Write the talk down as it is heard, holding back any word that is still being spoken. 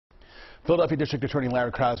Philadelphia District Attorney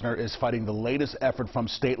Larry Krasner is fighting the latest effort from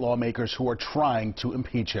state lawmakers who are trying to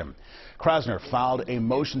impeach him. Krasner filed a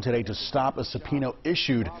motion today to stop a subpoena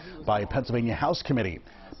issued by a Pennsylvania House committee.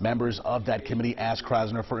 Members of that committee asked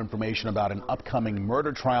Krasner for information about an upcoming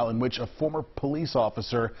murder trial in which a former police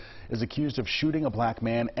officer is accused of shooting a black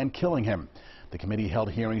man and killing him. The committee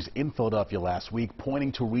held hearings in Philadelphia last week,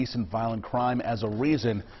 pointing to recent violent crime as a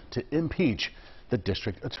reason to impeach the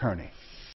district attorney.